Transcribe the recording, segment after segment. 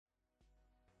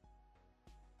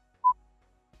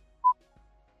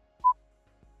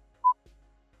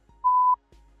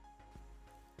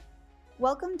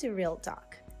Welcome to Real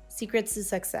Talk, Secrets to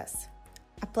Success,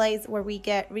 a place where we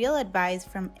get real advice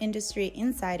from industry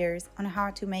insiders on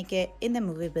how to make it in the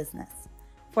movie business.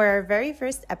 For our very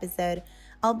first episode,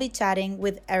 I'll be chatting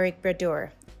with Eric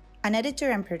Bradeur, an editor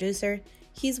and producer.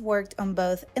 He's worked on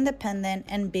both independent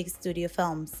and big studio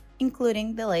films,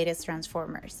 including the latest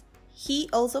Transformers.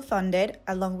 He also founded,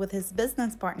 along with his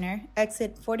business partner,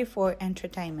 Exit 44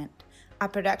 Entertainment, a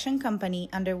production company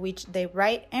under which they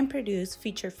write and produce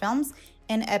feature films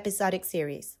and episodic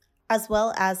series, as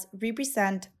well as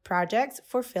represent projects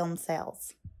for film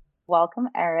sales. Welcome,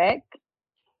 Eric.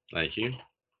 Thank you.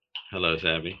 Hello,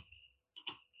 Zabby.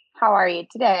 How are you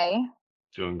today?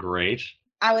 Doing great.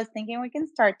 I was thinking we can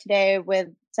start today with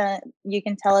you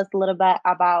can tell us a little bit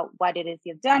about what it is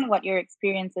you've done, what your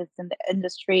experience is in the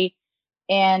industry,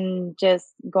 and just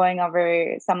going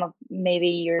over some of maybe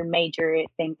your major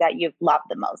things that you've loved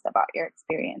the most about your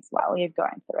experience while you're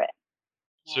going through it.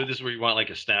 So this is where you want like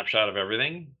a snapshot of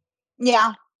everything?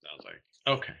 Yeah. Sounds like.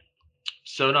 Okay.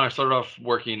 So no, I started off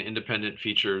working independent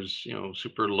features,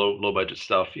 super low budget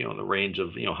stuff, in the range of,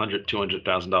 $100,000,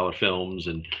 $200,000 films,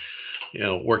 and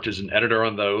worked as an editor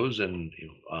on those, and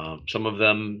some of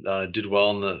them did well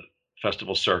in the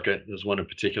festival circuit. There's one in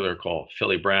particular called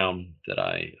Philly Brown that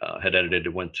I had edited.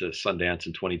 It went to Sundance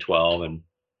in 2012, and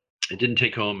it didn't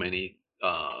take home any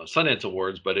Sundance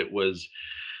awards, but it was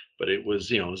it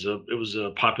was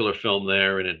a popular film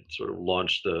there, and it sort of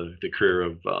launched the career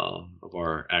of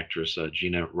our actress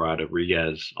Gina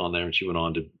Rodriguez on there, and she went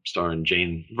on to star in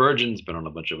Jane Virgin's, been on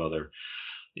a bunch of other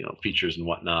features and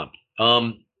whatnot.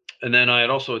 And then I had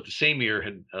also at the same year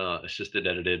had assisted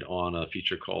edited on a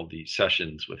feature called The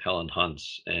Sessions with Helen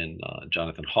Hunts and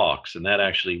Jonathan Hawkes, and that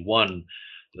actually won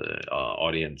the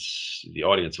audience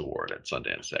award at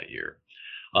Sundance that year.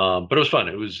 But it was fun.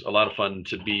 It was a lot of fun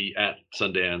to be at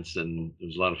Sundance, and it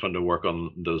was a lot of fun to work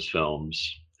on those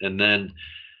films. And then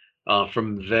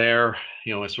from there,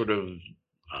 I sort of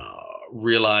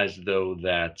realized though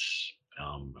that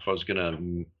if I was going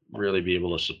to really be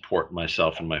able to support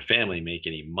myself and my family, make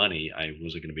any money, I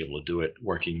wasn't going to be able to do it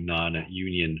working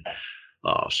non-union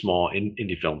small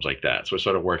indie films like that. So I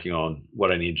started working on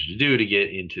what I needed to do to get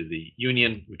into the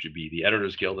union, which would be the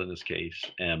Editors Guild in this case,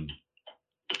 and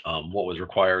what was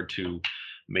required to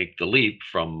make the leap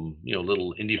from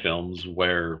little indie films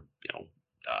where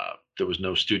there was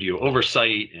no studio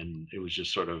oversight and it was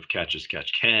just sort of catch as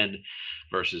catch can,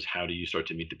 versus how do you start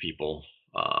to meet the people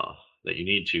that you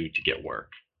need to get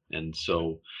work. And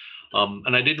so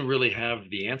and I didn't really have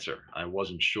the answer. I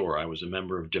wasn't sure. I was a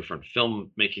member of different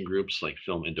filmmaking groups like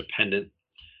Film Independent,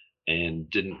 and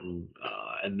didn't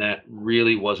and that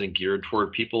really wasn't geared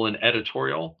toward people in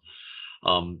editorial.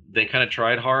 They kind of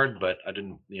tried hard, but I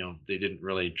didn't, they didn't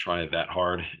really try that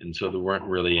hard. And so there weren't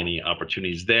really any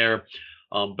opportunities there.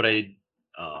 But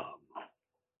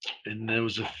and there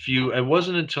was a few, it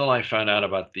wasn't until I found out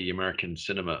about the American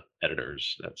Cinema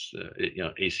Editors, that's,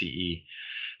 ACE.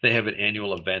 They have an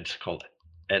annual event called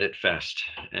Edit Fest.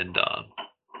 And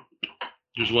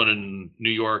there's one in New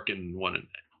York and one in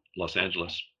Los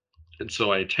Angeles. And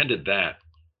so I attended that.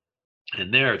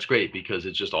 And there it's great because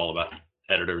it's just all about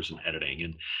editors and editing,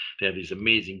 and they have these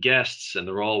amazing guests, and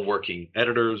they're all working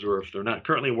editors, or if they're not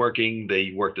currently working,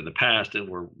 they worked in the past and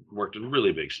worked in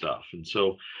really big stuff. And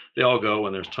so they all go,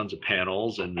 and there's tons of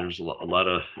panels, and there's a lot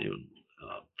of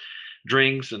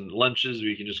drinks and lunches where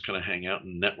you can just kind of hang out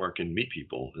and network and meet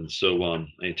people. And so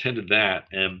I attended that,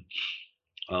 and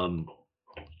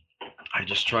I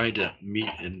just tried to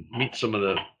meet some of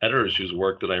the editors whose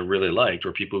work that I really liked,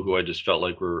 or people who I just felt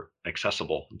like were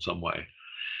accessible in some way.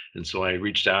 And so I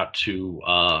reached out to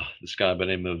this guy by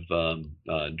the name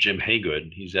of Jim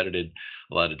Haygood. He's edited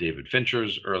a lot of David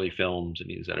Fincher's early films,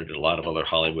 and he's edited a lot of other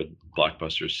Hollywood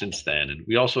blockbusters since then. And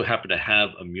we also happen to have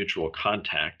a mutual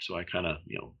contact. So I kind of,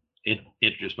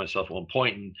 introduced myself at one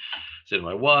point and said who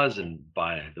I was. And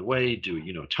by the way, do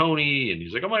you know Tony? And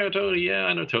he's like, oh my God, Tony. Yeah,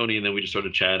 I know Tony. And then we just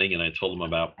started chatting, and I told him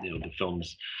about, the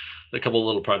films, a couple of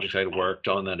little projects I'd worked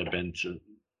on that had been to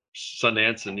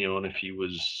Sundance, and and if he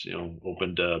was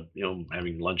open to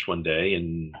having lunch one day,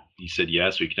 and he said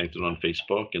yes. We connected on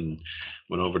Facebook and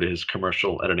went over to his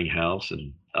commercial editing house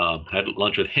and had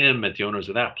lunch with him, at the owners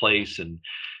of that place, and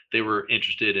they were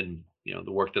interested in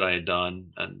the work that I had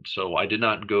done. And so I did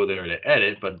not go there to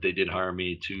edit, but they did hire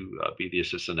me to be the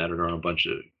assistant editor on a bunch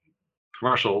of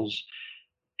commercials.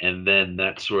 And then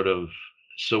that sort of,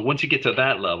 so once you get to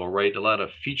that level, right, a lot of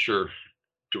feature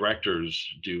directors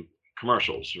do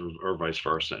commercials or vice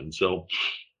versa. And so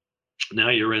now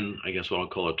you're in, I guess, what I'll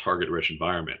call a target rich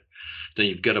environment. Then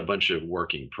you've got a bunch of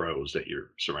working pros that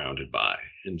you're surrounded by.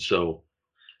 And so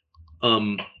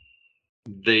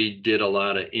they did a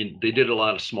lot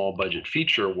of small budget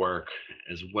feature work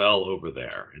as well over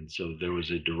there. And so there was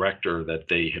a director that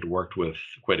they had worked with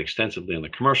quite extensively on the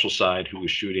commercial side who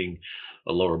was shooting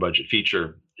a lower budget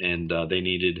feature, and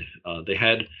they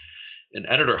had an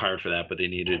editor hired for that, but they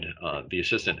needed the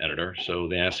assistant editor, so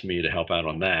they asked me to help out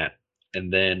on that.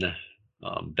 And then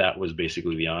that was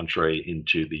basically the entree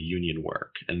into the union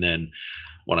work. And then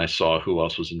when I saw who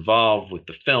else was involved with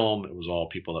the film, it was all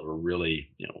people that were really,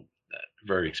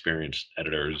 very experienced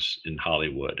editors in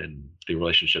Hollywood. And the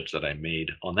relationships that I made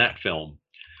on that film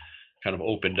kind of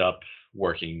opened up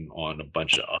working on a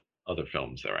bunch of other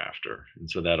films thereafter. And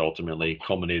so that ultimately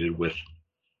culminated with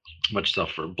much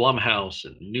stuff for Blumhouse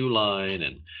and New Line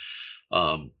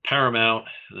and Paramount.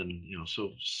 And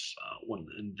one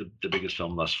the biggest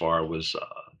film thus far was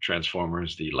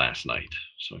Transformers: The Last Night.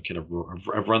 So I kind of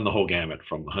I've run the whole gamut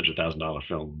from the $100,000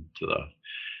 film to the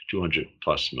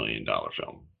 $200+ million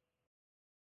film.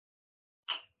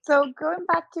 So going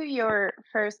back to your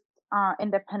first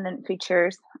independent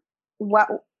features, what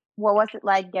what was it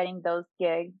like getting those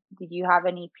gigs? Did you have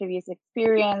any previous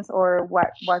experience, or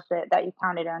what was it that you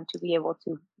counted on to be able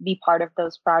to be part of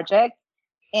those projects?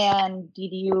 And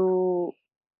did you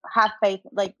have faith?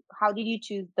 Like, how did you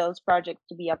choose those projects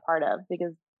to be a part of?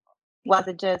 Because was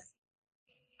it just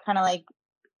kind of like,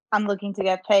 I'm looking to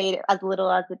get paid as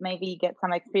little as it may be, get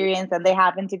some experience, and they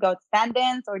happen to go to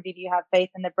Sundance, or did you have faith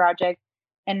in the project?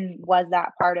 And was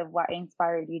that part of what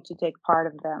inspired you to take part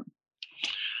of them?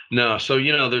 No, so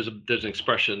there's an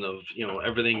expression of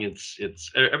everything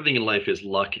in life is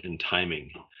luck and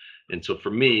timing. And so for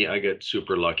me, I got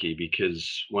super lucky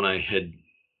because when I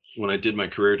did my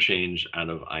career change out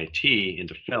of IT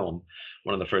into film,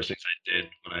 one of the first things I did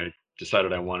when I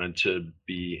decided I wanted to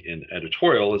be in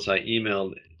editorial is I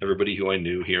emailed everybody who I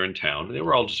knew here in town. They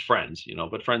were all just friends,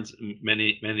 but friends.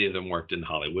 Many of them worked in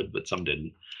Hollywood, but some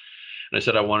didn't. And I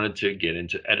said I wanted to get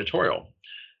into editorial.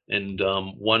 And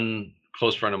one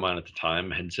close friend of mine at the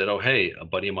time had said, "Oh, hey, a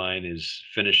buddy of mine is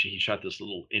finishing. He shot this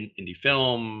little indie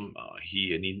film.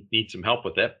 He needs some help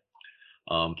with it.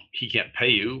 He can't pay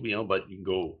you, but you can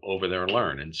go over there and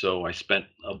learn." And so I spent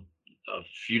a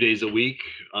few days a week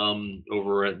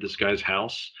over at this guy's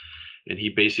house, and he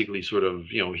basically sort of,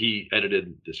 he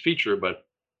edited this feature, but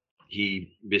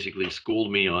he basically schooled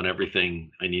me on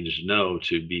everything I needed to know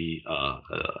to be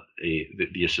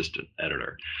the assistant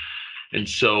editor. And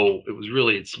so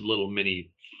it's a little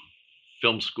mini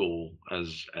film school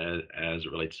as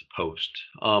it relates to post.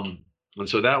 And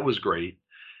so that was great.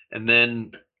 And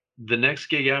then the next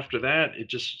gig after that,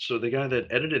 the guy that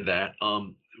edited that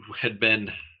had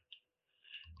been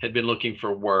looking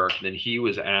for work. Then he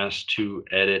was asked to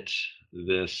edit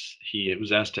this. He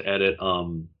was asked to edit a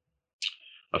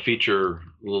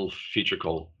little feature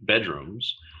called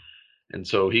Bedrooms. And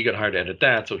so he got hired to edit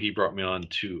that. So he brought me on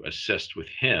to assist with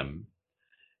him.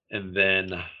 And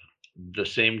then the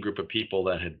same group of people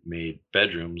that had made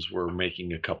Bedrooms were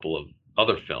making a couple of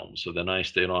other films. So then I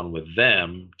stayed on with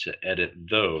them to edit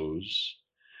those.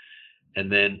 And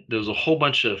then there was a whole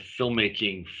bunch of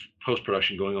filmmaking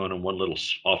post-production going on in one little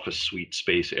office suite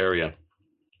space area.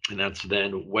 And that's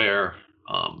then where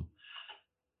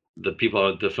the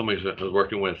filmmakers I was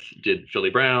working with did Philly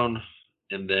Brown.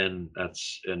 And then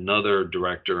that's another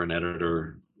director and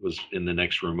editor was in the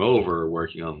next room over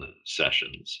working on the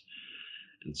sessions.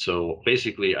 And so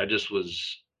basically I just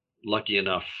was lucky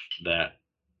enough that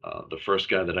the first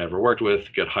guy that I ever worked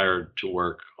with got hired to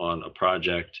work on a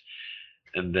project.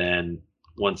 And then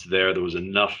once there was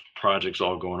enough projects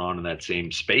all going on in that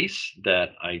same space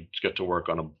that I got to work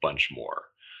on a bunch more.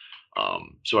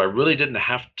 So I really didn't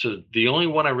have to, the only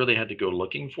one I really had to go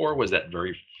looking for was that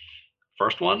very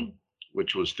first one,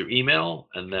 which was through email.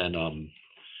 And then,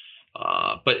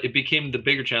 but it became the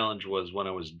bigger challenge was when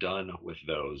I was done with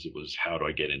those, it was how do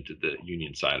I get into the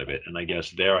union side of it? And I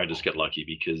guess there I just get lucky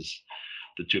because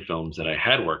the two films that I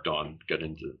had worked on got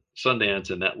into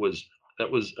Sundance, and that was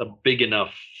a big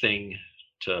enough thing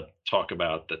to talk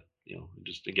about that,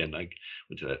 just again, I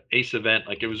went to that ACE event.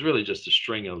 Like it was really just a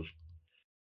string of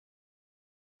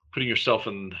putting yourself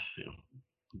in,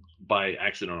 by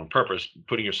accident or on purpose,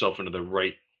 putting yourself into the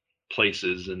right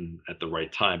places and at the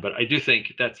right time. But I do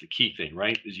think that's the key thing,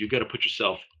 right? Is you got to put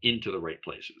yourself into the right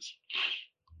places.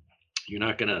 You're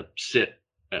not going to sit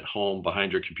at home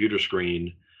behind your computer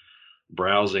screen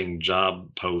browsing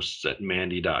job posts at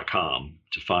Mandy.com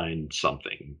to find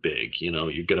something big.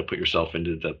 You've got to put yourself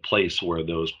into the place where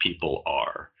those people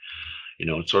are.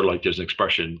 It's sort of like there's an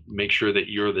expression, make sure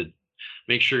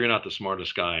you're not the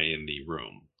smartest guy in the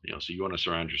room. So you want to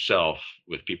surround yourself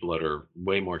with people that are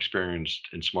way more experienced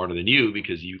and smarter than you,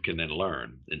 because you can then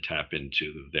learn and tap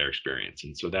into their experience.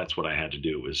 And so that's what I had to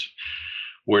do, was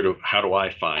how do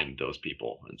I find those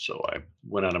people? And so I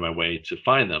went out of my way to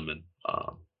find them, and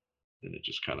it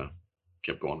just kind of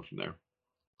kept going from there.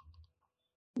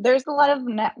 There's a lot of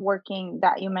networking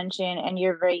that you mentioned, and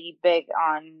you're very big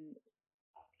on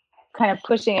kind of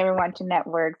pushing everyone to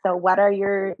network. So, what are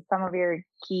your some of your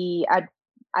key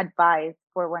advice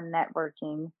for when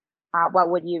networking? What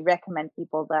would you recommend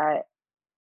people that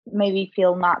maybe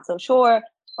feel not so sure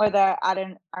or that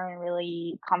aren't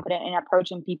really confident in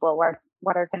approaching people?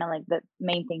 What are kind of like the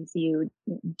main things you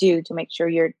do to make sure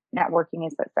your networking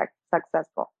is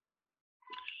successful?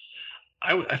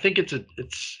 I think it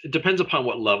depends upon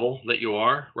what level that you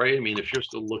are, right? I mean, if you're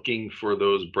still looking for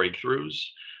those breakthroughs.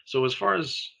 So as far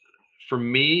as for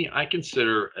me, I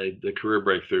consider the career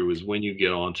breakthrough is when you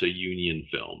get onto union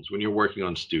films, when you're working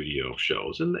on studio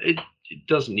shows, and it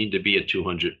doesn't need to be a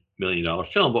 $200 million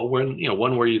film, but when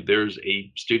one where there's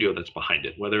a studio that's behind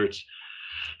it, whether it's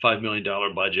 $5 million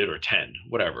budget or 10,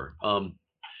 whatever.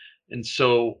 And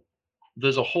so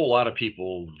there's a whole lot of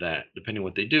people that, depending on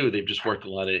what they do, they've just worked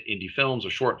a lot of indie films or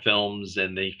short films,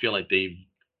 and they feel like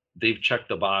they've checked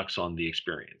the box on the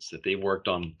experience, that they've worked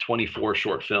on 24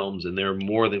 short films and they're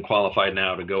more than qualified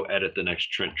now to go edit the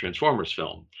next Transformers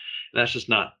film. And that's just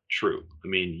not true. I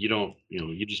mean, you don't,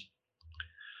 you just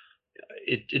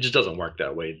it just doesn't work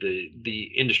that way. The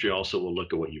industry also will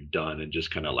look at what you've done and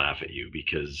just kind of laugh at you,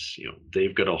 because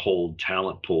they've got a whole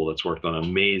talent pool that's worked on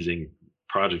amazing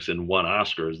projects and won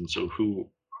Oscars. And so who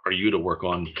are you to work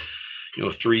on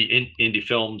three indie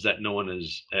films that no one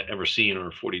has ever seen,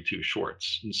 or 42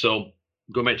 shorts? And so,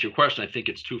 going back to your question, I think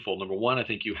it's twofold. Number one, I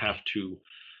think you have to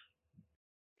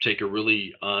take a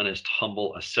really honest,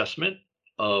 humble assessment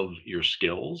of your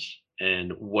skills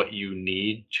and what you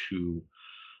need to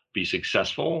be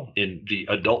successful in the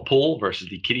adult pool versus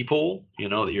the kiddie pool,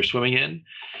 that you're swimming in.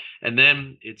 And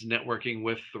then it's networking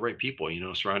with the right people,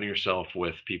 surrounding yourself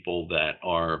with people that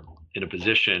are in a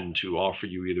position to offer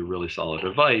you either really solid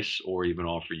advice or even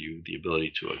offer you the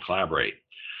ability to collaborate.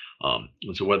 And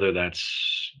so whether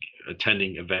that's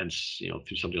attending events,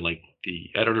 through something like the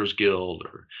Editors Guild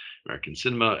or American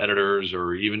Cinema Editors,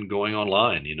 or even going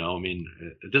online, I mean,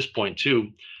 at this point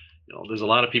too, there's a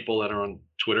lot of people that are on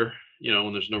Twitter,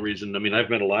 and there's no reason. I mean, I've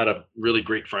met a lot of really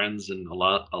great friends, and a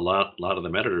lot of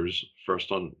them editors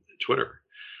first on Twitter,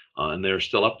 and they're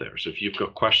still up there. So if you've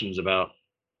got questions about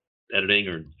editing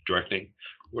or directing,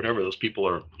 whatever, those people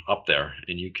are up there,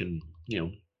 and you can,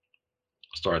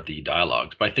 start the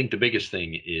dialogues. But I think the biggest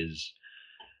thing is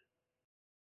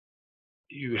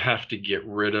you have to get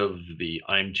rid of the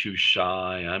 "I'm too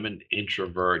shy, I'm an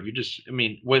introvert." I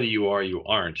mean, whether you are, you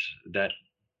aren't, that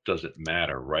doesn't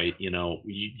matter, right? You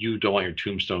don't want your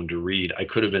tombstone to read, "I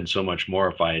could have been so much more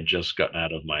if I had just gotten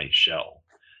out of my shell."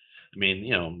 I mean,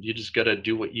 you just got to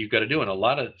do what you got to do. And a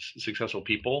lot of successful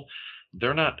people,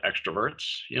 they're not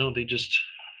extroverts. They just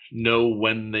know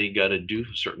when they got to do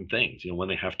certain things, when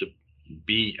they have to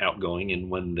be outgoing and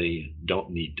when they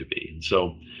don't need to be. And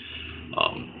so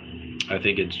I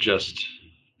think it's just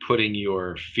putting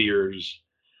your fears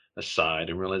aside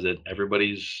and realize that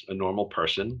everybody's a normal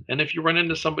person. And if you run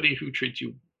into somebody who treats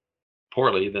you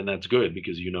poorly, then that's good,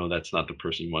 because that's not the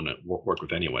person you want to work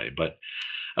with anyway. But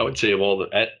I would say of all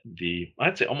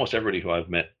I'd say almost everybody who I've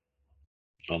met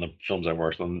on the films I've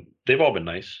worked on, they've all been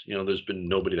nice. There's been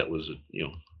nobody that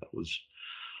was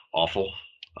awful.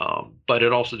 But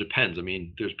it also depends. I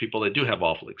mean, there's people that do have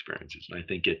awful experiences, and I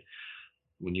think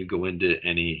when you go into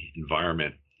any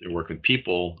environment and work with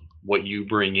people, what you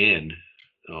bring in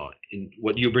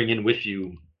what you bring in with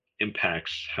you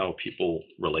impacts how people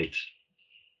relate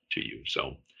to you.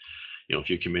 So, if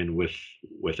you come in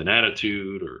with an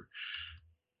attitude, or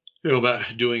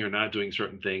about doing or not doing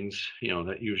certain things,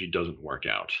 that usually doesn't work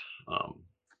out.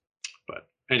 But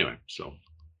anyway, so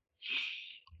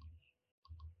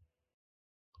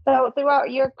So,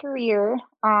 throughout your career,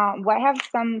 what have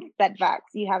some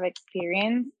setbacks you have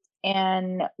experienced,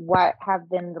 and what have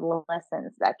been the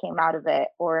lessons that came out of it,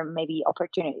 or maybe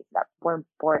opportunities that were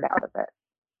born out of it?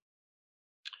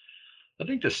 I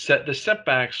think the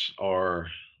setbacks are.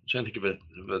 I'm trying to think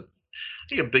I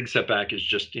think a big setback is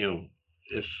just,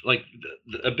 if like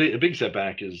a big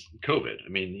setback is COVID. I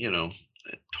mean,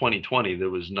 2020,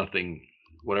 there was nothing.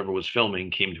 Whatever was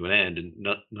filming came to an end, and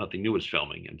nothing new was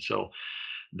filming. And so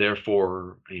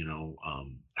therefore,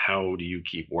 how do you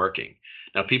keep working?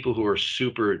 Now, people who are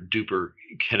super duper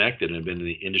connected and have been in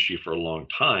the industry for a long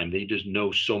time, they just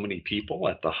know so many people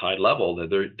at the high level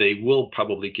that they will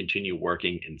probably continue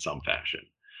working in some fashion.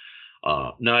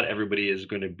 Not everybody is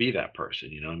going to be that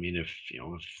person. I mean, if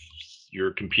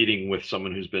you're competing with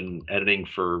someone who's been editing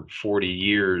for 40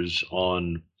 years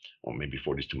on, well, maybe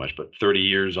 40 is too much, but 30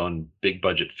 years on big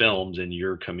budget films, and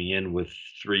you're coming in with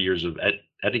 3 years of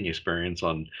editing experience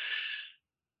on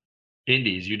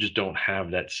indies, you just don't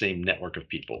have that same network of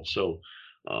people.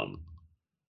 Um,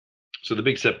 so the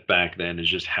big step back then is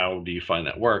just how do you find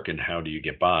that work, and how do you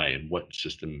get by, and what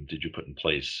system did you put in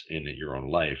place in your own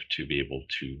life to be able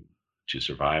to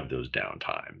survive those down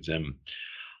times. And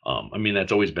I mean,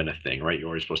 that's always been a thing, right? You're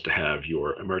always supposed to have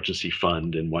your emergency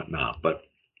fund and whatnot. But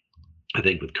I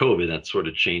think with COVID, that sort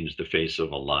of changed the face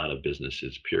of a lot of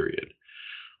businesses, period.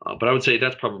 But I would say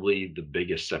that's probably the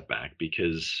biggest setback,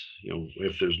 because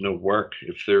if there's no work,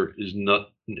 if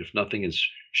nothing is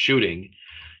shooting,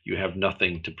 you have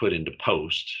nothing to put into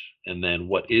post. And then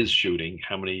what is shooting?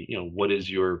 What is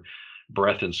your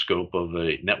breadth and scope of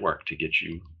a network to get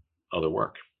you other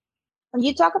work?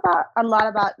 You talk about a lot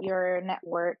about your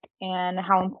network and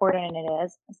how important it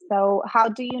is. So, how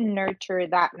do you nurture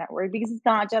that network? Because it's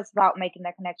not just about making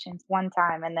the connections one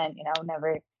time and then,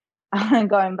 never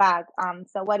going back.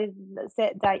 So, what is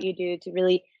it that you do to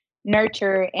really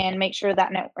nurture and make sure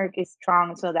that network is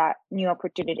strong so that new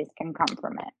opportunities can come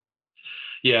from it?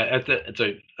 Yeah, it's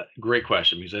a great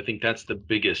question, because I think that's the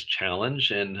biggest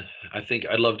challenge, and I think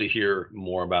I'd love to hear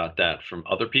more about that from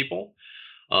other people.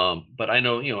 But I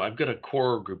know, I've got a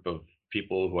core group of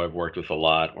people who I've worked with a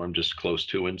lot, or I'm just close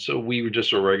to, and so we were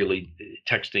just are regularly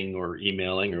texting or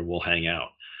emailing, or we'll hang out.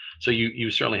 So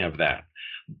you certainly have that,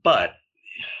 but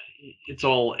it's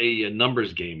all a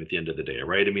numbers game at the end of the day,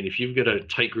 right? I mean, if you've got a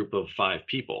tight group of 5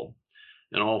 people,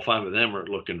 and all 5 of them are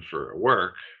looking for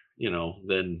work,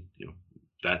 then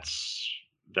that's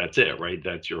that's it, right?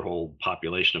 That's your whole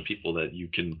population of people that you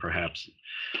can perhaps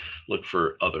look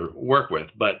for other work with.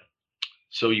 But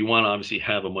so you want to obviously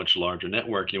have a much larger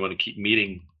network. You want to keep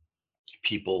meeting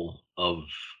people of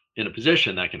in a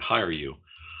position that can hire you.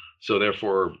 So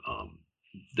therefore,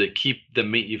 the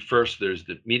meet you first. There's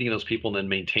the meeting those people, and then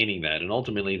maintaining that, and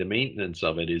ultimately the maintenance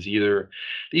of it is either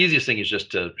the easiest thing is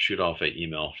just to shoot off an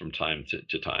email from time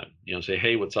to time. Say,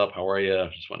 hey, what's up? How are you?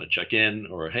 Just want to check in.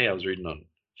 Or hey, I was reading on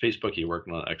Facebook you're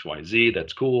working on XYZ.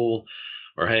 That's cool.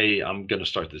 Or hey, I'm going to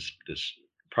start this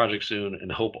project soon,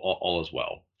 and hope all is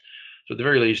well. So at the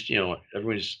very least,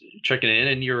 everyone's checking in,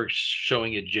 and you're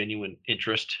showing a genuine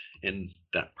interest in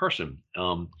that person.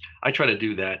 I try to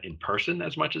do that in person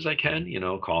as much as I can,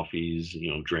 coffees,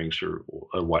 drinks or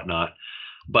whatnot.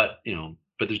 But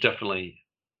there's definitely,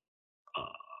 uh,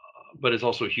 but it's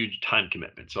also a huge time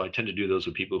commitment. So I tend to do those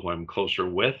with people who I'm closer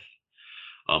with,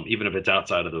 even if it's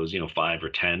outside of those, 5 or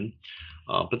 10.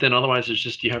 But then otherwise, it's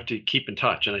just you have to keep in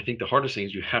touch. And I think the hardest thing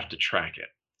is you have to track it,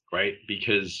 right?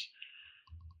 Because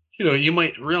you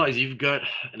might realize you've got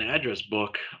an address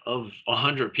book of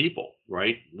 100 people,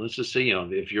 right? Let's just say,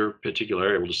 if your particular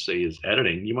area, we'll just say, is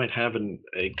editing, you might have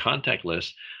a contact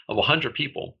list of 100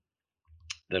 people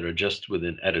that are just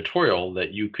within editorial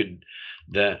that you could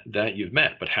that you've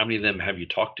met. But how many of them have you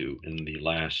talked to in the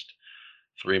last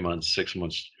 3 months, 6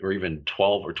 months, or even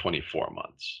 12 or 24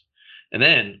 months? And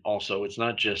then also, it's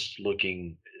not just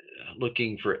looking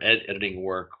for editing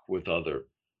work with other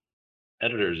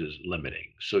editors is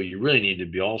limiting. So you really need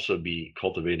to be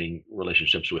cultivating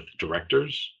relationships with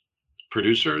directors,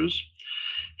 producers,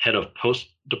 head of post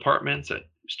departments at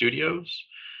studios,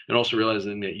 and also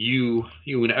realizing that you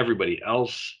and everybody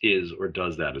else is or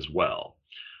does that as well.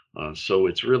 So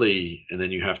it's really, and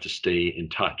then you have to stay in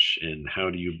touch. And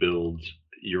how do you build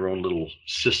your own little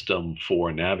system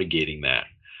for navigating that?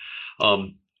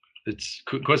 Um, it's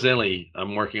coincidentally,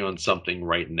 I'm working on something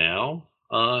right now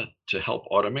to help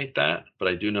automate that. But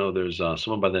I do know there's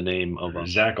someone by the name of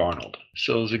Zach Arnold.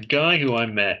 So there's a guy who I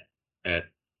met at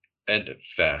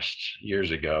EndFest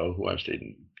years ago, who I've stayed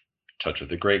in touch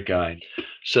with. A great guy.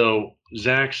 So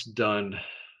Zach's done.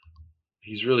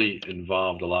 He's really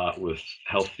involved a lot with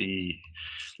healthy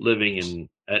living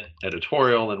and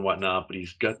editorial and whatnot. But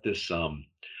he's got a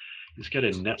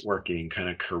networking kind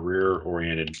of career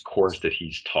oriented course that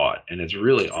he's taught, and it's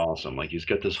really awesome. Like, he's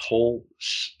got this whole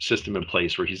system in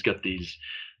place where he's got these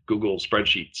Google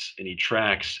spreadsheets, and he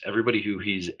tracks everybody who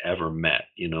he's ever met,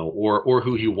 or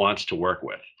who he wants to work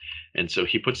with. And so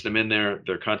he puts them in there,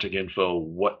 their contact info,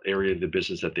 what area of the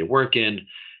business that they work in,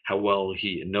 how well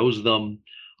he knows them,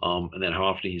 and then how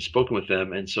often he's spoken with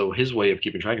them. And so his way of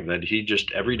keeping track of that, he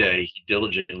just every day he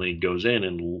diligently goes in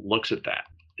and looks at that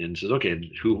and says,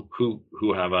 okay,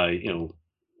 who have I,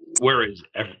 where is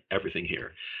everything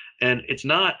here? And it's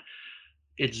not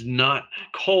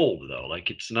cold though. Like,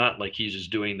 it's not like he's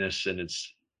just doing this and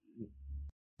it's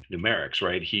numerics,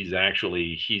 right? He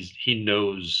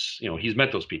knows, he's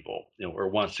met those people, or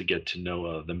wants to get to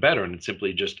know them better, and it's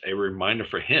simply just a reminder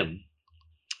for him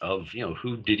of,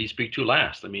 who did he speak to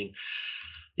last. I mean,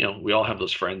 we all have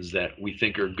those friends that we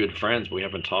think are good friends, but we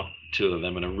haven't talked to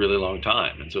them in a really long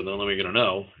time, and so the only way you're going to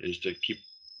know is to keep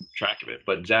track of it.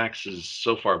 But Zax has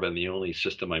so far been the only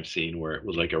system I've seen where it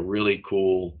was like a really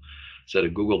cool set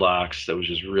of Google Docs that was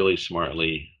just really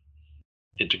smartly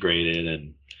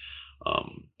integrated,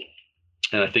 um,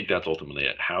 and I think that's ultimately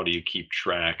it. How do you keep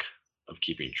track of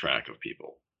keeping track of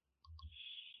people?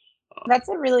 That's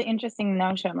a really interesting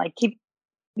notion. Like keep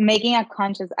making a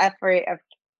conscious effort of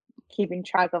keeping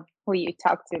track of who you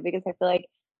talk to, because I feel like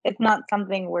it's not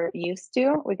something we're used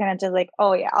to. We kind of just like,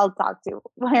 oh yeah, I'll talk to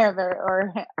wherever,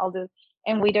 or I'll do,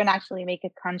 and we don't actually make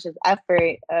a conscious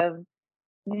effort of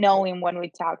knowing when we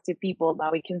talk to people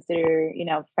that we consider,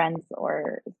 friends,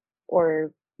 or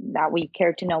that we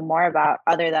care to know more about,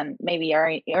 other than maybe our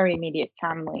immediate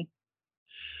family.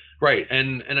 Right.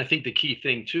 And I think the key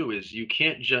thing too is you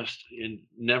can't just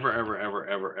never ever ever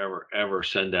ever ever ever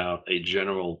send out a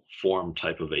general form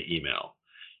type of a email.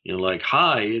 Like,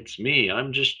 hi, it's me.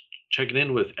 I'm just checking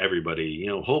in with everybody.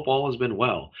 Hope all has been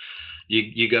well.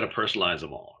 You got to personalize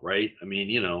them all, right? I mean,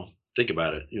 think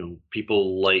about it.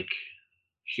 People like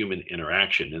human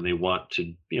interaction, and they want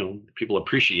to, people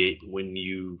appreciate when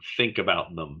you think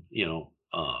about them,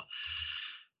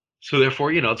 so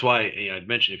therefore, that's why, I'd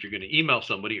mentioned, if you're going to email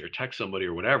somebody or text somebody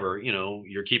or whatever,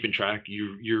 you're keeping track.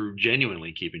 You're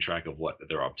genuinely keeping track of what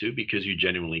they're up to, because you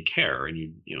genuinely care, and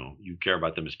you care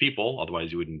about them as people.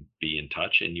 Otherwise, you wouldn't be in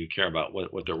touch, and you care about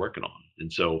what they're working on.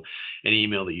 And so, any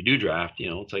email that you do draft,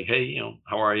 it's like, hey,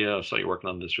 how are you? I saw you're working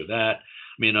on this or that.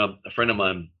 I mean, a friend of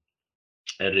mine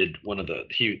edited one of that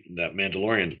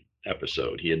Mandalorian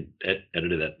episode. He had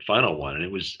edited that final one, and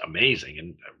it was amazing.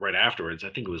 And right afterwards, I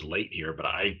think it was late here, but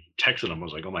I texted him. I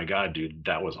was like, "Oh my god, dude,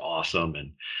 that was awesome!"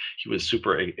 And he was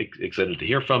super excited to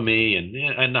hear from me.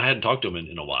 And I hadn't talked to him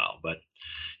in a while, but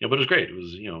it was great. It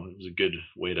was it was a good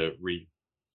way to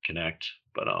reconnect.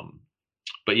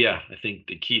 But yeah, I think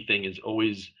the key thing is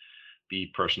always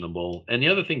be personable. And the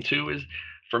other thing too is,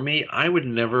 for me, I would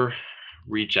never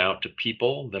reach out to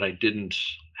people that I didn't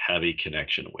have a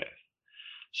connection with.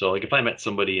 So, like, if I met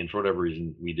somebody and for whatever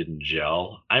reason we didn't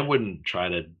gel, I wouldn't try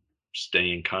to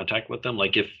stay in contact with them.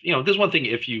 Like, if there's one thing,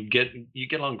 if you get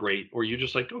along great, or you're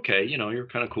just like, okay, you're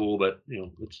kind of cool, but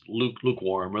it's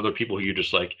lukewarm. Other people who you're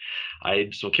just like, I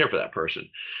just don't care for that person.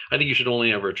 I think you should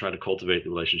only ever try to cultivate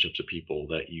the relationships of people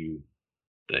that you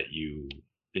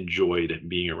enjoyed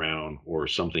being around, or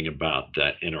something about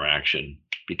that interaction,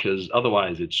 because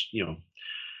otherwise it's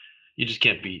you just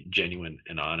can't be genuine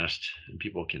and honest, and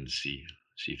people can see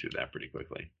through that pretty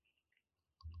quickly.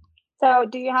 So,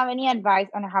 do you have any advice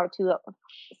on how to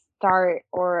start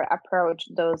or approach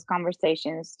those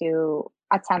conversations to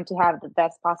attempt to have the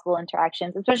best possible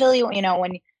interactions, especially when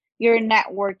you're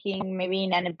networking, maybe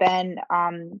in an event,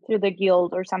 through the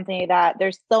guild or something like that?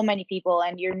 There's so many people,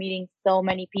 and you're meeting so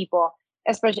many people,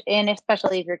 especially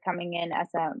if you're coming in as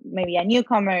maybe a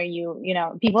newcomer.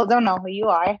 People don't know who you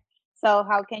are. So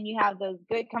how can you have those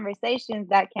good conversations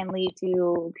that can lead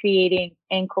to creating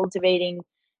and cultivating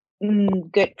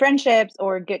good friendships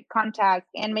or good contacts,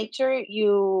 and make sure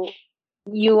you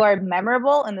are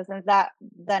memorable, in the sense that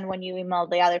then when you email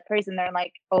the other person, they're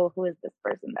like, oh, who is this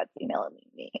person that's emailing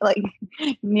me? Like,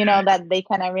 that they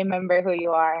kind of remember who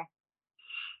you are.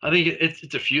 I think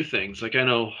it's a few things. Like, I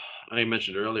know I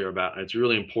mentioned earlier about, it's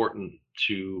really important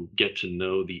to get to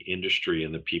know the industry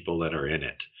and the people that are in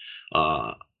it.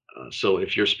 Uh, so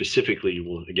if you're specifically,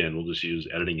 well, again, we'll just use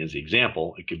editing as the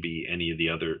example. It could be any of the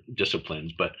other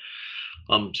disciplines, but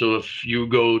so if you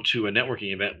go to a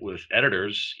networking event with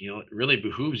editors, it really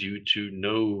behooves you to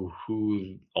know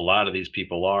who a lot of these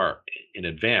people are in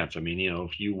advance. I mean,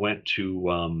 if you went to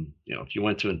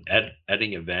an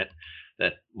editing event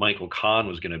that Michael Kahn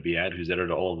was going to be at, who's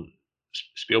edited all of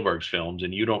Spielberg's films,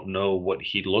 and you don't know what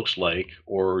he looks like,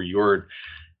 or you're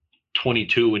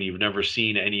 22 and you've never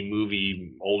seen any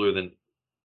movie older than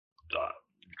uh,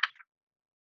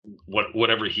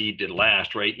 whatever he did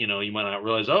last, right? You might not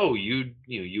realize, oh, you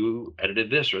edited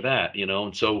this or that,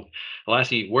 and so worst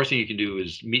thing you can do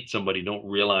is meet somebody, don't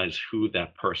realize who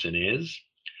that person is.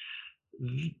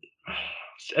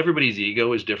 Everybody's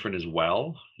ego is different as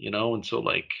well, and so,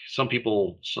 like, some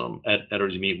people, some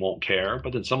editors you meet won't care,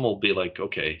 but then some will be like,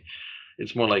 okay,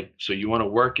 it's more like, so you want to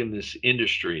work in this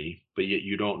industry, but yet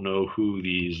you don't know who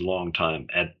these longtime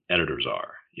editors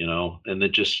are, and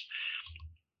it just,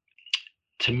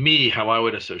 to me, how I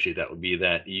would associate that would be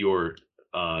that you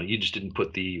just didn't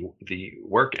put the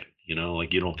work in.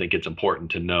 like you don't think it's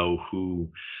important to know who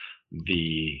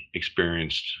the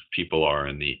experienced people are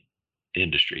in the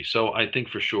industry. So I think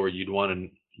for sure you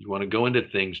want to go into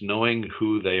things knowing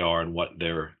who they are and what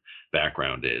their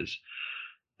background is.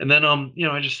 And then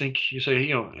I just think you say,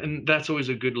 and that's always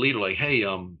a good leader, like, hey,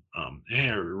 hey,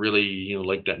 I really,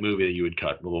 like that movie that you would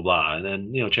cut, blah blah blah. And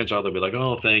then, chances are they'll be like,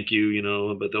 oh, thank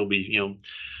you, but they'll be,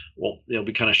 well, they'll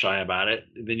be kind of shy about it.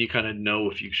 Then you kind of know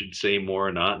if you should say more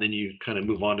or not. And then you kind of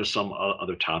move on to some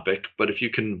other topic. But if you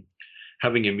can,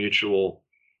 having a mutual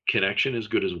connection is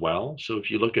good as well. So if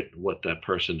you look at what that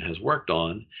person has worked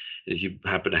on, if you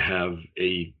happen to have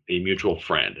a mutual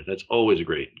friend, that's always a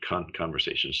great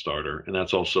conversation starter. And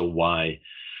that's also why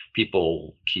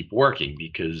people keep working,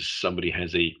 because somebody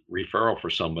has a referral for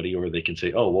somebody, or they can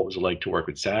say, oh, what was it like to work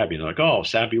with Sabby? And they're like, oh,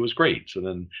 Sabby was great. So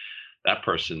then that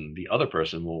person, the other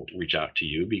person, will reach out to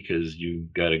you because you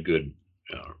got a good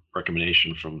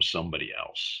recommendation from somebody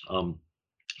else.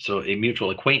 So a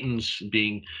mutual acquaintance,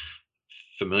 being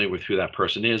familiar with who that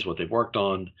person is, what they've worked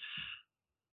on,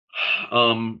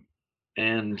 um,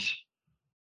 and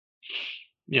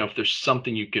if there's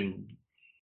something you can,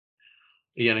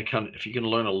 again, if you can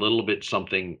learn a little bit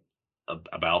something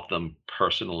about them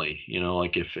personally,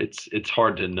 like if it's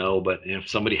hard to know, but if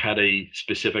somebody had a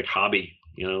specific hobby,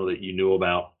 that you knew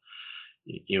about,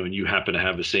 and you happen to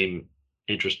have the same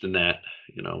interest in that,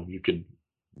 you could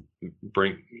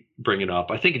bring it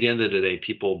up. I think at the end of the day,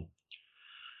 people,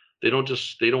 they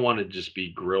don't want to just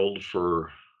be grilled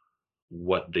for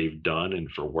what they've done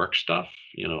and for work stuff.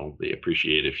 They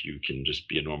appreciate if you can just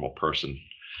be a normal person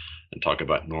and talk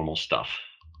about normal stuff,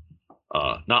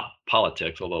 not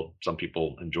politics, although some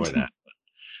people enjoy that.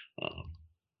 um,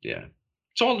 yeah,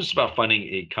 it's all just about finding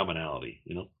a commonality.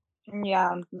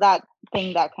 Yeah, that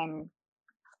thing that can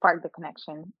spark the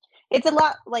connection. It's a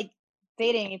lot like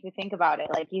dating if you think about it.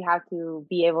 Like you have to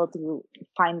be able to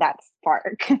find that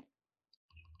spark.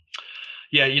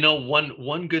 Yeah,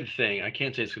 one good thing, I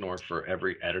can't say it's going to work for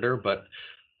every editor, but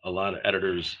a lot of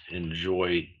editors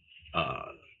enjoy uh,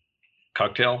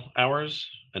 cocktail hours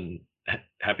and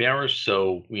happy hours.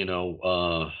 So,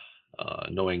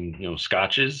 knowing,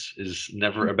 scotches is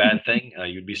never a bad thing.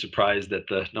 You'd be surprised at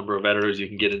the number of editors you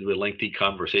can get into a lengthy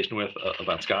conversation with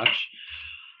about scotch.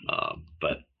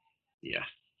 But yeah.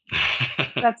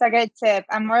 That's a good tip.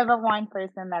 I'm more of a wine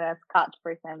person than a scotch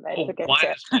person, but it's a Oh, good wine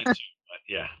tip. is fine too. But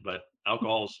yeah, but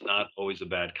alcohol's not always a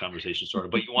bad conversation starter.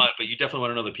 But you definitely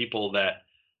want to know the people that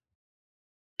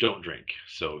don't drink,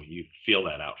 so you feel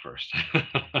that out first.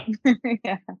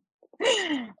 Yeah.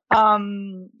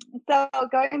 Um, so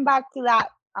going back to that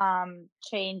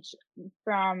change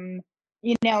from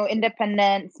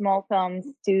independent small films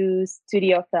to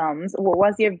studio films, what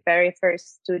was your very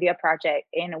first studio project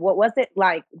and what was it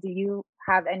like? Do you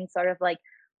have any sort of like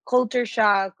culture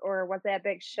shock, or was it a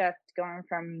big shift going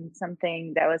from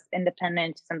something that was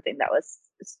independent to something that was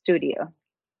studio?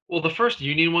 Well, the first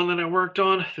union one that I worked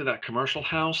on through that commercial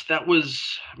house, that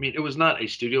was, I mean, it was not a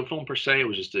studio film per se. It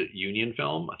was just a union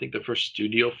film. I think the first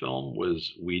studio film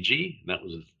was Ouija, and that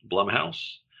was Blumhouse.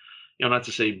 Not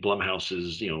to say Blumhouse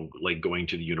is, like going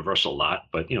to the Universal lot,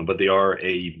 but they are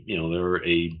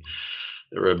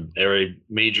they're a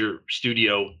major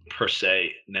studio per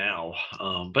se now.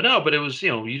 But no, but it was,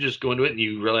 you just go into it and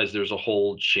you realize there's a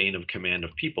whole chain of command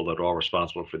of people that are all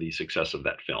responsible for the success of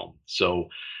that film. So,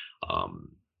 um,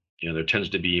 there tends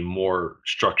to be more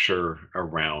structure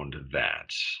around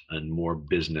that and more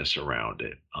business around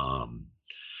it.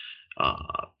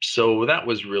 So that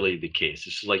was really the case.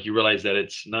 It's like you realize that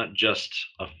it's not just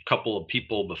a couple of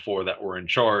people before that were in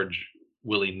charge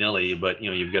willy nilly, but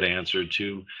you've got to answer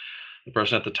to the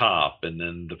person at the top, and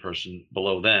then the person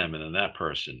below them, and then that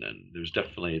person. And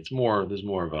there's more of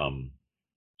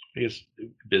I guess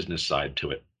business side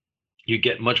to it. You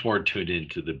get much more tuned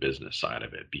into the business side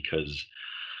of it because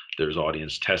there's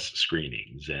audience test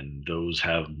screenings, and those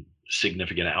have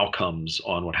significant outcomes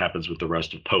on what happens with the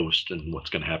rest of post and what's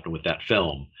going to happen with that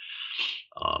film.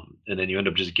 And then you end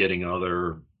up just getting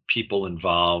other people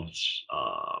involved,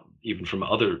 even from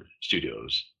other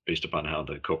studios, based upon how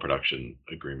the co-production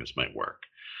agreements might work.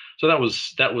 So that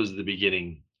was the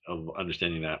beginning of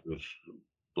understanding that with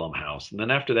Blumhouse. And then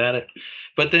after that,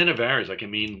 but then it varies. Like, I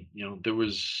mean, there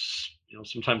was,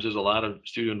 sometimes there's a lot of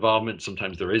studio involvement,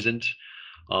 sometimes there isn't.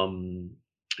 Um,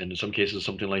 and in some cases,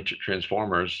 something like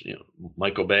Transformers,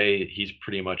 Michael Bay, he's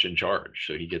pretty much in charge,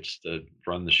 so he gets to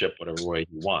run the ship whatever way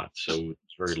he wants. So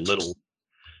it's very little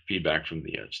feedback from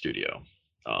the studio.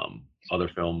 Other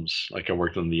films, like I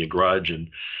worked on The Grudge, and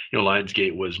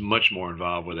Lionsgate was much more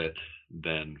involved with it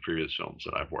than previous films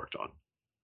that I've worked on.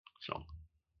 So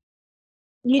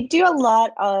You do a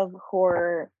lot of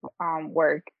horror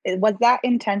work. Was that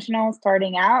intentional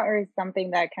starting out, or is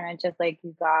something that kind of just like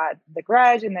you got the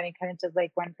grudge and then it kind of just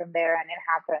like went from there and it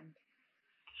happened?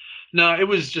 No, it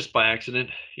was just by accident.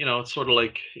 It's sort of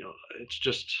like, it's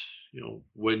just,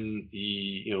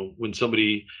 when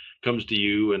somebody comes to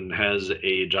you and has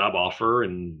a job offer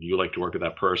and you like to work with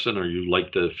that person or you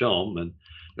like the film and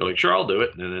you're like, sure, I'll do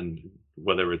it. And then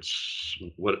whether it's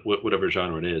whatever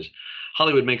genre it is,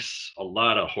 Hollywood makes a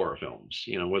lot of horror films,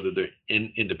 whether they're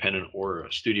independent or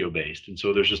studio based. And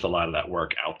so there's just a lot of that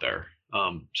work out there.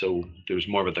 So there's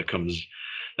more of it that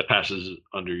passes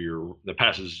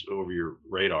over your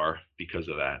radar because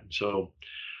of that. So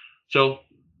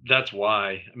that's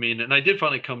why. I mean, and I did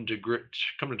finally come to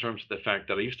terms with the fact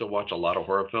that I used to watch a lot of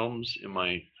horror films in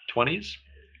my 20s,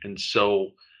 and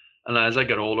as I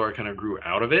got older, I kind of grew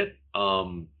out of it.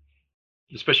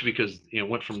 Especially because it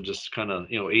went from just kind of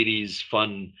 80s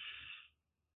fun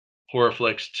horror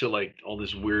flicks to like all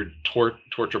this weird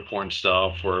torture porn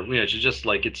stuff, or it's just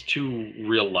like it's too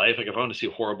real life. Like if I want to see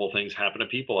horrible things happen to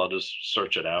people, I'll just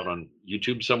search it out on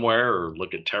YouTube somewhere or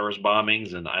look at terrorist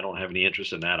bombings, and I don't have any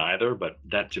interest in that either. But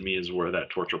that to me is where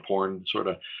that torture porn sort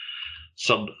of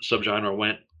subgenre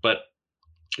went. But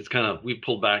it's kind of we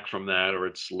pulled back from that, or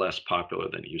it's less popular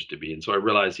than it used to be. And so I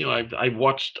realized, I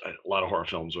watched a lot of horror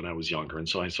films when I was younger, and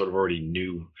so I sort of already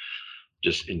knew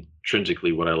just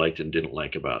intrinsically what I liked and didn't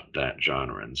like about that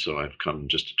genre. And so I've come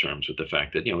just to terms with the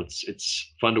fact that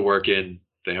it's fun to work in.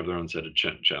 They have their own set of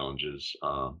challenges.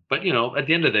 But at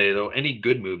the end of the day, though, any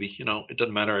good movie, it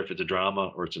doesn't matter if it's a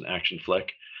drama or it's an action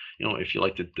flick. If you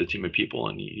like the team of people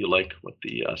and you like what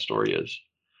the story is,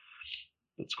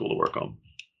 that's cool to work on.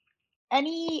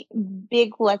 Any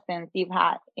big lessons you've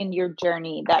had in your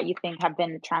journey that you think have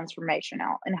been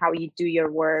transformational in how you do your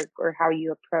work or how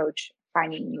you approach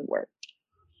finding new work?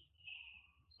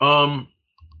 Um,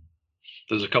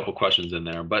 there's a couple questions in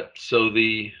there, but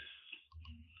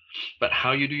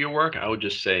how you do your work, I would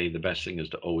just say the best thing is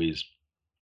to always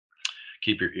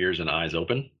keep your ears and eyes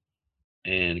open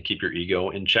and keep your ego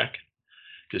in check,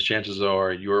 because chances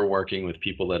are you're working with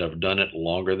people that have done it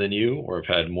longer than you or have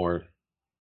had more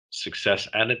success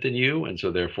at it than you, and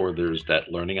so therefore there's that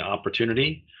learning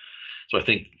opportunity. So I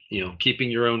think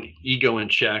keeping your own ego in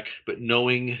check, but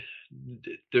knowing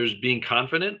there's being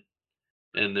confident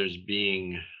and there's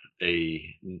being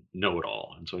a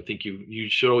know-it-all. And so I think you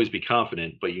should always be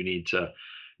confident, but you need to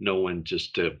know when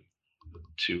just to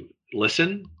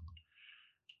listen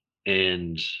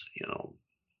and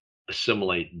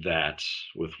assimilate that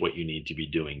with what you need to be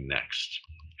doing next.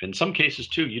 In some cases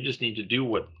too, you just need to do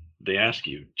what they ask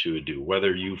you to do,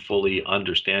 whether you fully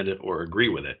understand it or agree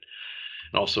with it.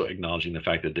 And also acknowledging the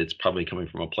fact that it's probably coming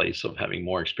from a place of having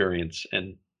more experience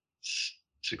and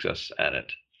success at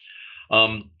it.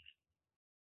 And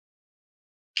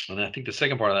I think the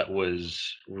second part of that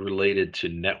was related to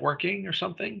networking or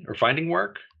something, or finding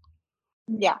work.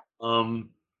 Yeah. Um,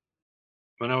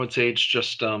 and I would say it's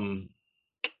just I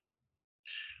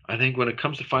think when it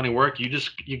comes to finding work, you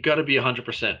got to be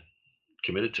 100%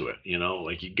 committed to it.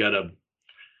 Like you got to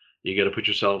put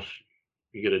yourself,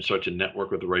 you got to start to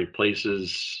network with the right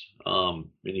places, and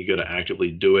you got to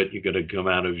actively do it. You got to come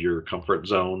out of your comfort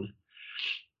zone,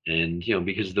 and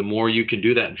because the more you can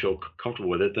do that and feel comfortable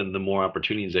with it, then the more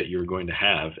opportunities that you're going to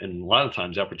have. And a lot of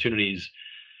times, opportunities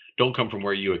don't come from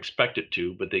where you expect it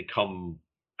to, but they come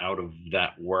out of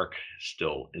that work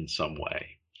still in some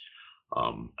way.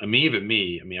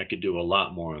 I could do a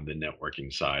lot more on the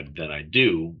networking side than I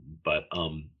do, but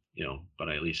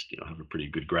I at least have a pretty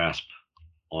good grasp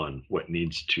on what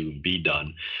needs to be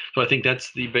done. So I think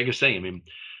that's the biggest thing. I mean,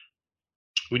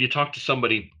 when you talk to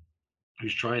somebody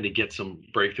who's trying to get some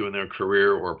breakthrough in their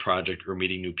career or project or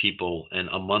meeting new people, and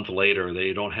a month later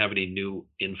they don't have any new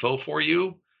info for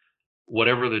you,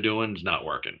 whatever they're doing is not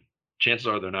working. Chances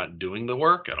are they're not doing the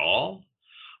work at all,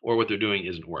 or what they're doing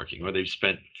isn't working, or they've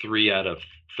spent 3 out of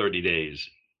 30 days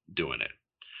doing it.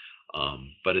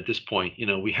 But at this point,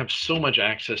 we have so much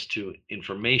access to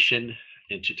information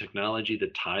and to technology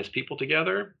that ties people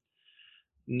together.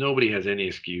 Nobody has any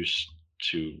excuse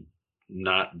to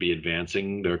not be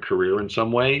advancing their career in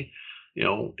some way,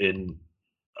 in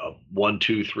 1,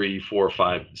 2, 3, 4,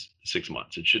 5, 6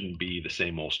 months. It shouldn't be the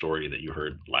same old story that you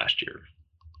heard last year.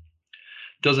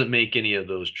 Doesn't make any of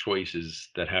those choices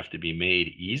that have to be made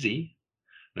easy.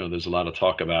 There's a lot of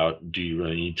talk about, do you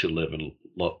really need to live in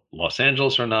Los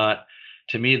Angeles or not?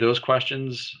 To me, those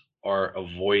questions are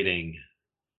avoiding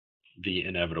the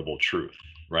inevitable truth,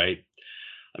 right?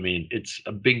 I mean, it's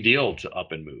a big deal to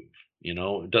up and move.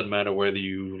 It doesn't matter whether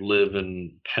you live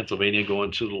in Pennsylvania going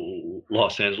to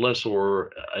Los Angeles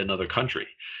or another country.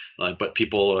 Like, but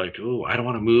people are like, oh, I don't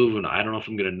want to move, and I don't know if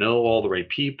I'm going to know all the right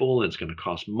people, and it's going to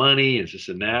cost money, and it's this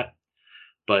and that.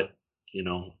 But you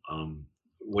know,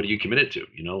 what are you committed to?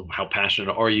 You know, how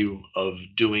passionate are you of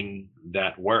doing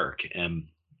that work? And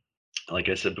like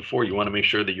I said before, you want to make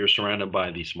sure that you're surrounded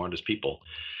by the smartest people.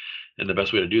 And the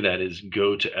best way to do that is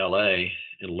go to LA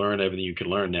and learn everything you can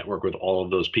learn, network with all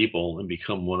of those people, and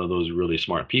become one of those really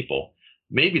smart people.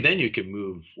 Maybe then you can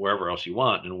move wherever else you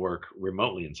want and work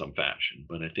remotely in some fashion.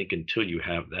 But I think until you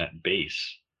have that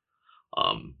base,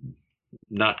 um,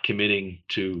 not committing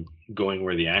to going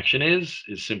where the action is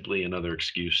simply another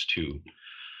excuse to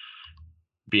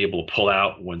be able to pull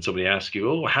out when somebody asks you,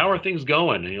 "Oh, how are things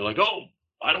going?" And you're like, "Oh,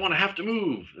 I don't want to have to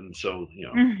move." And so,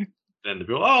 then the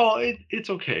people, "Oh, it's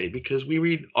okay because we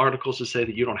read articles to say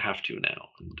that you don't have to now."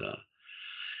 And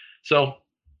so,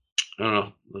 I don't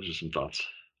know. Those are some thoughts.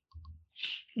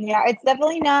 Yeah, it's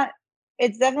definitely not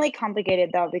it's definitely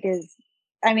complicated though, because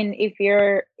I mean, if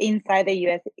you're inside the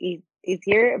US, it's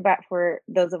easier, but for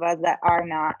those of us that are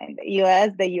not in the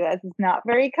US is not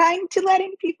very kind to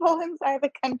letting people inside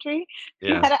the country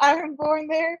Yeah. that aren't born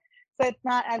there. So it's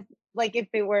not as like if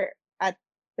it were as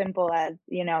simple as,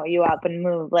 you up and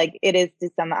move like it is to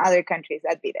some other countries,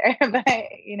 I'd be there. But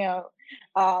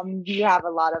you have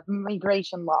a lot of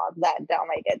migration laws that don't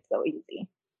make it so easy.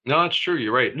 No, it's true.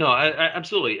 You're right. No, I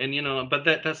absolutely. And but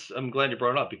that's I'm glad you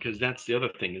brought it up because that's the other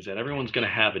thing is that everyone's going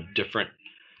to have a different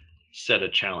set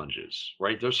of challenges,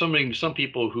 right? There's some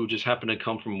people who just happen to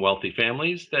come from wealthy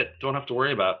families that don't have to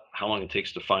worry about how long it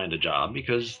takes to find a job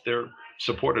because they're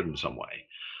supported in some way.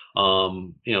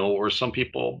 Or some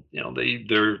people,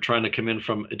 they're trying to come in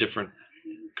from a different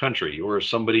country or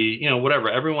somebody, whatever.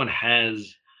 Everyone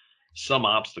has some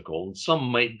obstacle, and some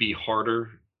might be harder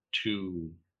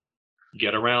to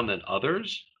get around than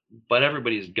others, but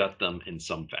everybody's got them in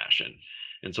some fashion.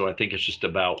 And so I think it's just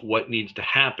about what needs to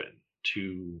happen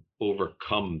to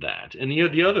overcome that. And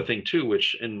the other thing too,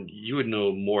 which and you would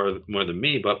know more than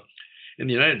me, but in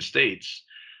the United States,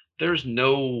 there's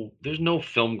no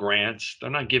film grants. They're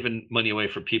not giving money away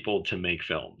for people to make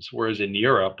films. Whereas in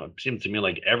Europe, it seems to me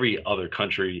like every other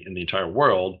country in the entire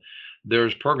world,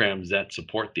 there's programs that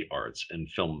support the arts and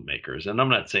filmmakers. And I'm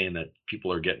not saying that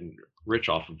people are getting rich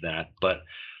off of that, but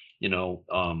you know,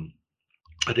 um,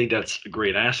 I think that's a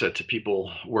great asset to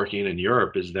people working in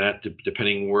Europe is that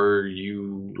depending where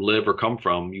you live or come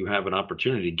from, you have an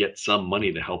opportunity to get some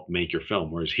money to help make your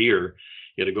film. Whereas here,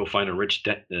 you got to go find a rich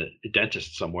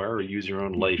dentist somewhere or use your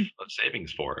own life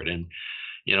savings for it. And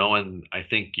I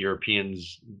think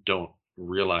Europeans don't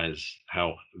realize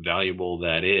how valuable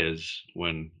that is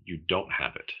when you don't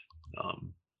have it.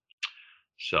 Um,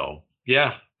 so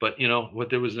yeah, but what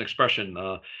there was an expression,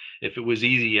 if it was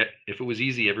easy,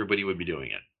 everybody would be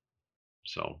doing it.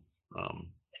 So, um,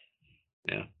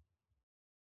 yeah.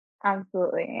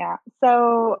 Absolutely, yeah.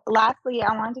 So lastly,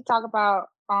 I wanted to talk about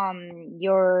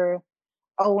your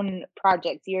own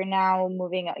projects. You're now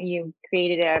you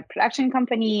created a production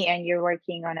company and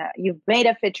you've made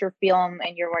a feature film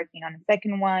and you're working on a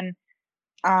second one.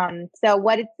 So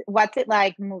what's it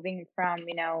like moving from,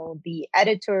 the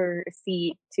editor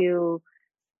seat to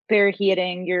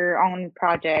spearheading your own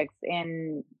projects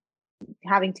and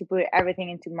having to put everything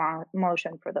into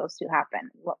motion for those to happen?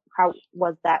 How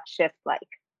was that shift like?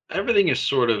 Everything is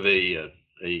sort of a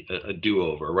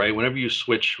do-over, right? Whenever you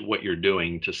switch what you're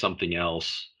doing to something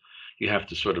else, you have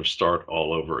to sort of start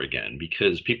all over again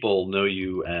because people know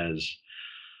you as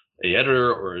a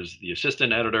editor or as the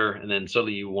assistant editor, and then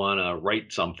suddenly you want to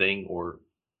write something or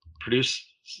produce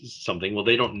something. Well,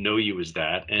 they don't know you as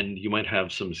that, and you might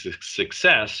have some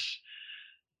success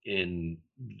in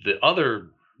the other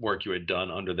work you had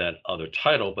done under that other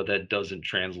title, but that doesn't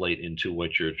translate into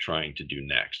what you're trying to do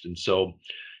next. And so,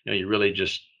 you really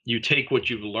just you take what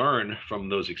you've learned from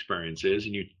those experiences,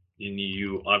 and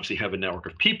you obviously have a network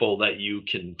of people that you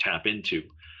can tap into,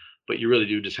 but you really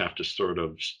do just have to sort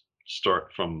of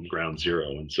start from ground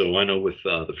zero. And so I know with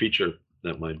the feature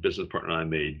that my business partner and I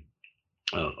made,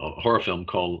 a horror film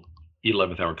called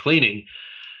 11th Hour Cleaning,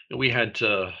 and we had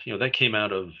to, that came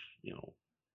out of, you know,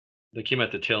 that came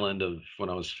at the tail end of when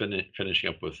I was finishing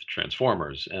up with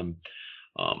Transformers, um,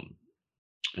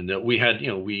 and that we had,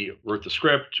 we wrote the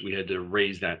script, we had to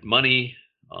raise that money,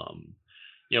 and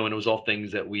it was all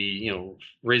things that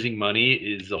raising money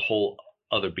is a whole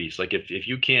other beast. Like if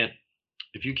you can't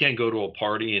go to a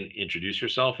party and introduce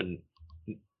yourself and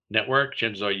network,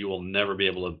 chances are you will never be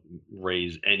able to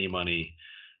raise any money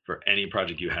for any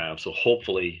project you have. So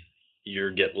hopefully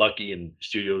you get lucky and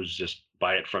studios just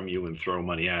buy it from you and throw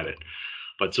money at it.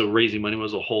 But so raising money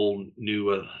was a whole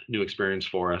new experience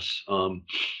for us, and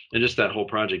just that whole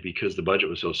project, because the budget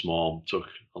was so small, took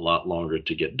a lot longer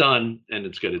to get done. And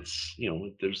it's good. It's,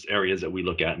 there's areas that we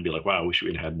look at and be like, wow, I wish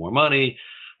we'd had more money,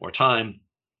 more time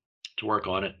to work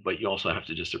on it. But you also have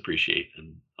to just appreciate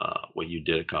and what you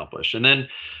did accomplish. And then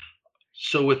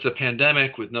so with the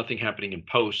pandemic, with nothing happening in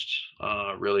post,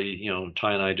 really,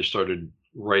 Ty and I just started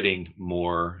writing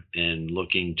more and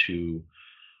looking to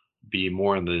be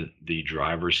more in the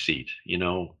driver's seat.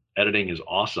 Editing is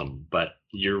awesome, but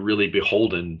you're really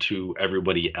beholden to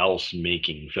everybody else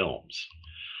making films.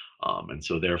 And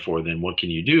so therefore, then what can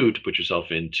you do to put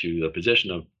yourself into the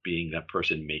position of being that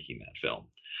person making that film?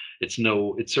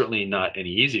 It's certainly not any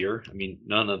easier. I mean,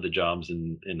 none of the jobs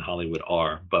in Hollywood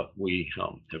are, but we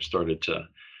have started to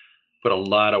put a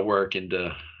lot of work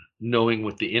into knowing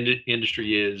what the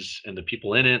industry is and the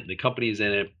people in it, and the companies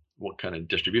in it, what kind of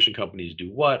distribution companies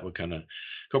do what kind of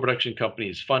co-production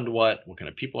companies fund what kind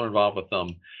of people are involved with them.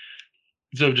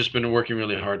 So I've just been working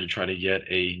really hard to try to get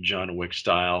a John Wick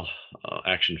style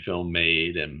action film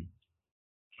made. And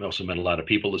we also met a lot of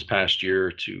people this past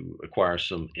year to acquire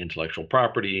some intellectual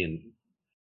property and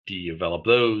develop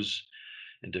those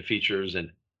into features and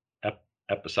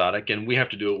episodic. And we have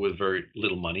to do it with very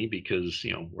little money because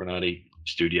we're not a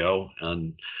studio.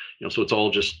 And so it's all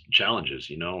just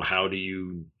challenges. How do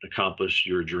you accomplish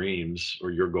your dreams or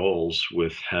your goals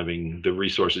with having the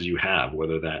resources you have,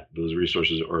 whether those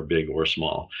resources are big or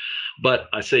small? But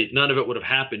I say none of it would have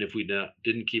happened if we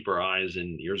didn't keep our eyes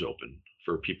and ears open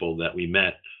for people that we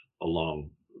met along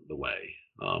the way.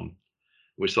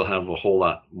 We still have a whole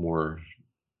lot more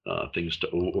things to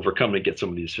overcome to get some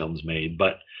of these films made,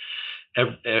 but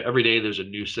every day there's a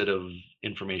new set of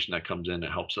information that comes in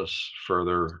that helps us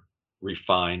further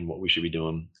refine what we should be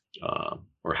doing,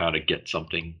 or how to get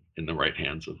something in the right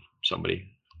hands of somebody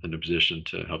in a position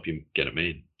to help you get it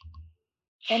made.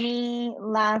 Any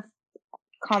last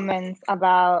comments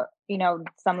about,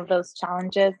 some of those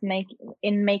challenges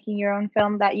in making your own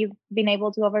film that you've been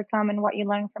able to overcome and what you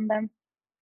learned from them?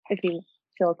 If you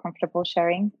feel comfortable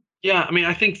sharing. Yeah, I mean,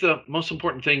 I think the most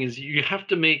important thing is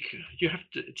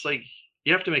it's like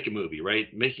you have to make a movie,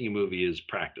 right? Making a movie is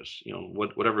practice.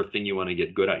 Whatever thing you want to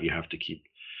get good at, you have to keep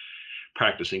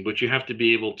practicing, but you have to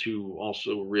be able to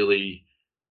also really,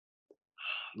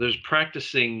 there's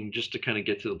practicing just to kind of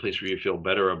get to the place where you feel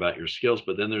better about your skills,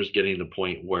 but then there's getting to the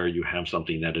point where you have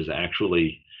something that is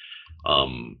actually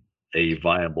um, a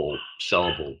viable,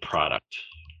 sellable product,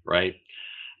 right?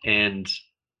 And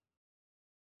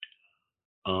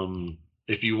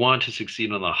if you want to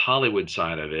succeed on the Hollywood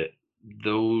side of it,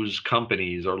 those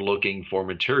companies are looking for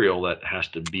material that has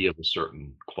to be of a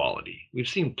certain quality. We've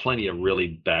seen plenty of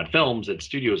really bad films that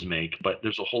studios make, but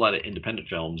there's a whole lot of independent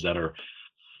films that are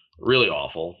really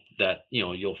awful that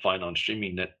you'll find on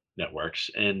streaming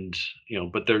networks, and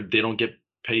but they don't get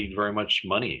paid very much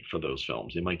money for those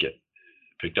films. They might get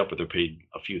picked up, but they're paid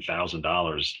a few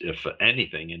 $1,000s if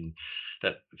anything, and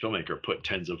that filmmaker put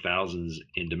tens of thousands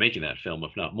into making that film,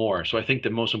 if not more. So I think the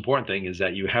most important thing is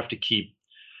that you got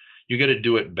to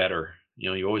do it better.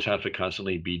 You always have to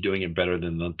constantly be doing it better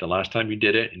than the last time you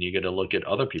did it, and you got to look at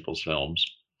other people's films.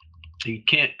 You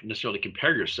can't necessarily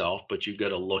compare yourself, but you've got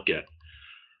to look at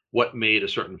what made a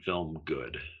certain film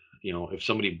good. If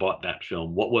somebody bought that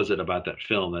film, what was it about that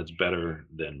film that's better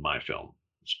than my film,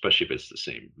 especially if it's the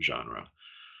same genre.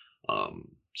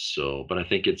 But I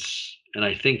think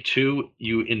I think too,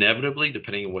 you inevitably,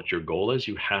 depending on what your goal is,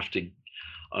 you have to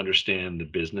understand the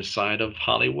business side of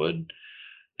Hollywood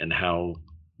and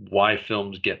why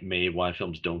films get made, why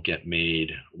films don't get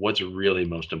made. What's really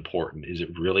most important? Is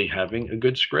it really having a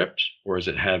good script, or is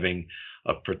it having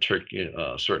a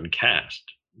particular certain cast?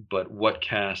 But what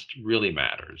cast really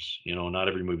matters? Not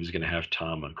every movie is going to have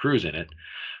Tom Cruise in it,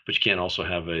 but you can't also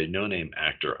have a no-name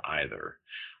actor either.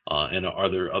 And are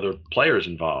there other players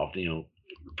involved,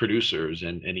 producers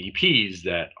and EPs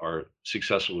that are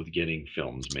successful with getting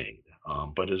films made?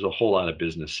 But there's a whole lot of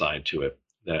business side to it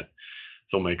that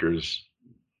filmmakers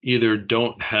either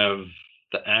don't have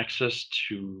the access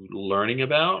to learning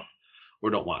about or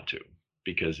don't want to,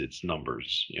 because it's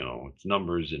numbers, it's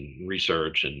numbers and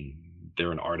research, and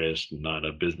they're an artist, not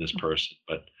a business person.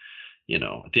 But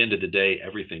at the end of the day,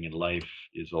 everything in life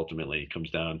is ultimately comes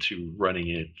down to running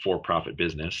a for-profit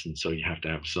business. And so you have to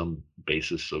have some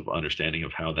basis of understanding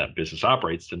of how that business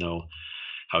operates to know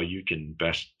how you can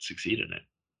best succeed in it.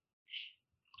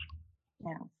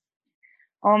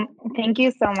 Yeah. Thank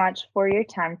you so much for your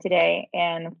time today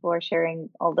and for sharing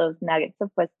all those nuggets of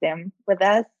wisdom with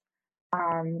us.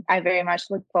 I very much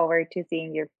look forward to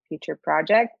seeing your future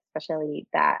project, especially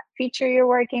that feature you're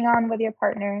working on with your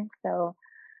partner. So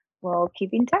We'll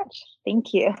keep in touch.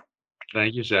 Thank you.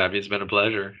 Thank you, Savvy. It's been a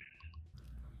pleasure.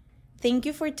 Thank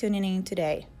you for tuning in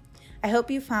today. I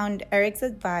hope you found Eric's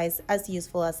advice as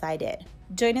useful as I did.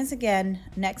 Join us again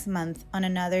next month on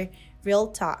another Real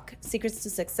Talk Secrets to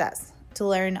Success to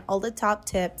learn all the top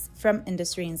tips from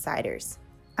industry insiders.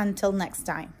 Until next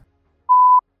time.